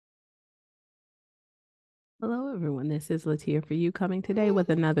Hello, everyone. This is Latia for you coming today with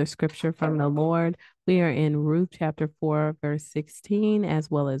another scripture from the Lord. We are in Ruth chapter 4, verse 16,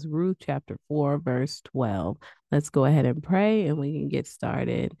 as well as Ruth chapter 4, verse 12. Let's go ahead and pray and we can get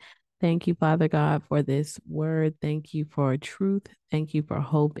started. Thank you, Father God, for this word. Thank you for truth. Thank you for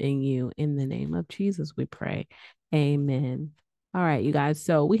hope in you. In the name of Jesus, we pray. Amen. All right, you guys.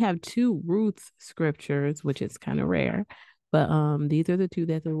 So we have two Ruth scriptures, which is kind of rare, but these are the two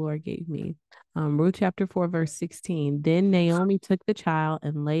that the Lord gave me. Ruth chapter 4, verse 16. Then Naomi took the child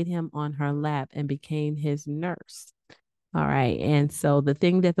and laid him on her lap and became his nurse. All right. And so the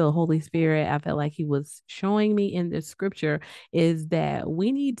thing that the Holy Spirit, I felt like he was showing me in the scripture is that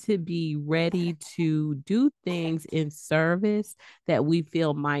we need to be ready to do things in service that we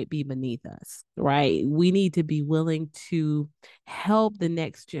feel might be beneath us, right? We need to be willing to help the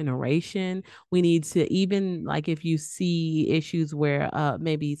next generation. We need to, even like if you see issues where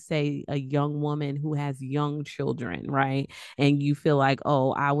maybe say a young woman who has young children, right? And you feel like,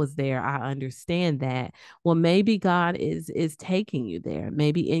 oh, I was there, I understand that. Well, maybe God is taking you there,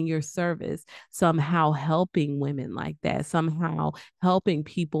 maybe in your service, somehow helping women like that, somehow helping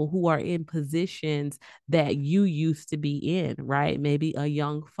people who are in positions that you used to be in, right? Maybe a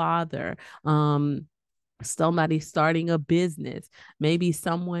young father, somebody starting a business, maybe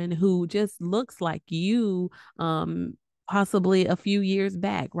someone who just looks like you, possibly a few years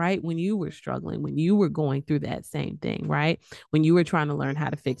back, right? When you were struggling, when you were going through that same thing, right? When you were trying to learn how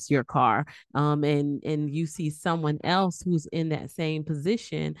to fix your car, and you see someone else who's in that same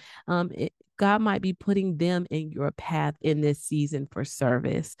position, God might be putting them in your path in this season for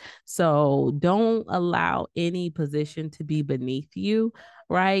service. So don't allow any position to be beneath you,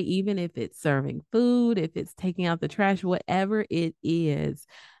 right? Even if it's serving food, if it's taking out the trash, whatever it is,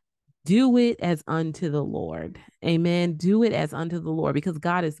 do it as unto the Lord. Amen. Do it as unto the Lord because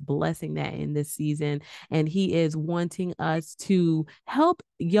God is blessing that in this season. And He is wanting us to help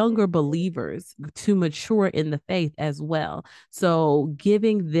younger believers to mature in the faith as well. So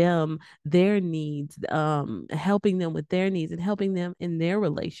giving them their needs, helping them with their needs and helping them in their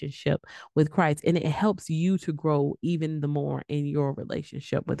relationship with Christ. And it helps you to grow even the more in your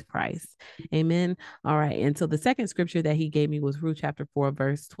relationship with Christ. Amen. All right. And so the second scripture that he gave me was Ruth chapter 4,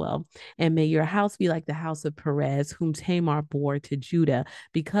 verse 12. And may your house be like the house of Perez, whom Tamar bore to Judah,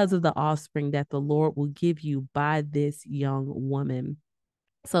 because of the offspring that the Lord will give you by this young woman.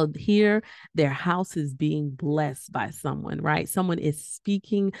 So here, their house is being blessed by someone, right? Someone is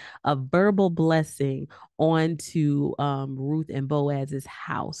speaking a verbal blessing onto Ruth and Boaz's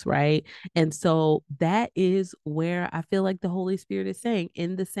house, right? And so that is where I feel like the Holy Spirit is saying,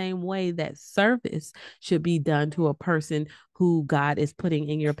 in the same way that service should be done to a person who God is putting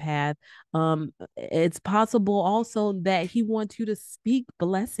in your path. It's possible also that He wants you to speak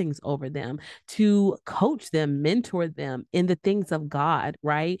blessings over them, to coach them, mentor them in the things of God,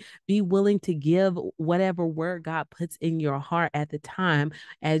 right? Be willing to give whatever word God puts in your heart at the time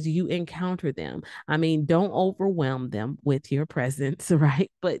as you encounter them. I mean, don't overwhelm them with your presence,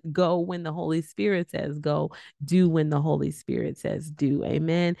 right? But go when the Holy Spirit says go, do when the Holy Spirit says do.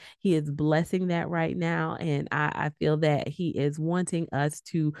 Amen. He is blessing that right now. And I feel that He is wanting us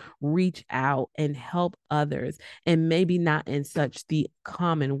to reach out and help others, and maybe not in such the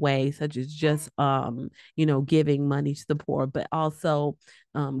common way, such as just giving money to the poor, but also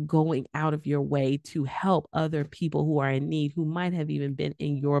going out of your way to help other people who are in need, who might have even been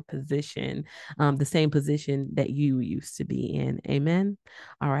in your position, the same position that you used to be in. Amen.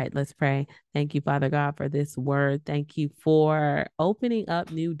 All right, let's pray. Thank you, Father God, for this word. Thank you for opening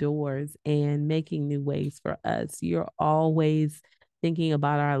up new doors and making new ways for us. You're always thinking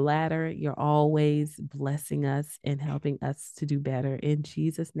about our ladder. You're always blessing us and helping us to do better. In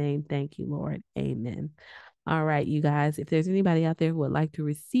Jesus' name, thank you, Lord. Amen. All right, you guys, if there's anybody out there who would like to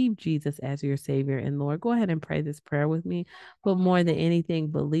receive Jesus as your Savior and Lord, go ahead and pray this prayer with me. But more than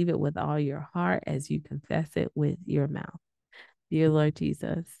anything, believe it with all your heart as you confess it with your mouth. Dear Lord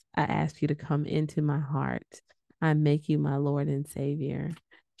Jesus, I ask you to come into my heart. I make you my Lord and Savior.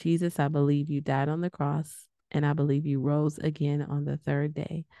 Jesus, I believe you died on the cross and I believe you rose again on the third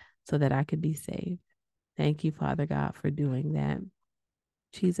day so that I could be saved. Thank you, Father God, for doing that.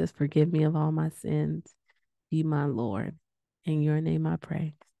 Jesus, forgive me of all my sins. Be my Lord. In your name I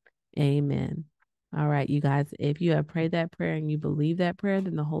pray. Amen. All right, you guys, if you have prayed that prayer and you believe that prayer,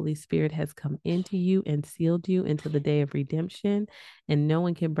 then the Holy Spirit has come into you and sealed you into the day of redemption. And no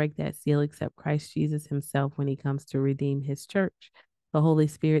one can break that seal except Christ Jesus himself when he comes to redeem his church. The Holy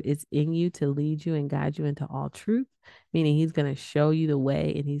Spirit is in you to lead you and guide you into all truth, meaning he's going to show you the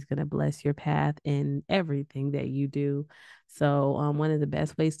way and he's going to bless your path in everything that you do. So, one of the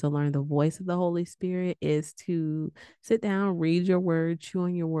best ways to learn the voice of the Holy Spirit is to sit down, read your word, chew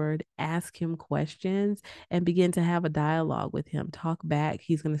on your word, ask him questions, and begin to have a dialogue with him. Talk back.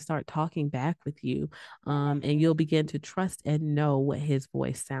 He's going to start talking back with you, and you'll begin to trust and know what his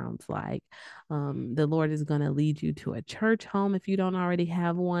voice sounds like. The Lord is going to lead you to a church home if you don't already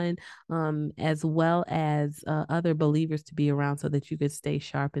have one, as well as other believers to be around so that you could stay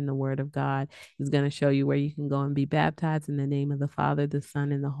sharp in the word of God. He's going to show you where you can go and be baptized in the name of the Father, the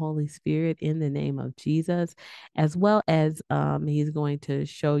Son, and the Holy Spirit in the name of Jesus, as well as he's going to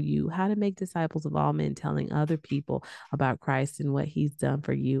show you how to make disciples of all men, telling other people about Christ and what he's done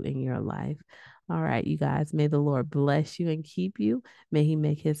for you in your life. All right, you guys, may the Lord bless you and keep you. May he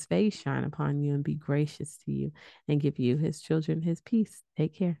make his face shine upon you and be gracious to you and give you, his children, his peace.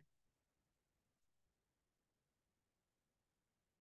 Take care.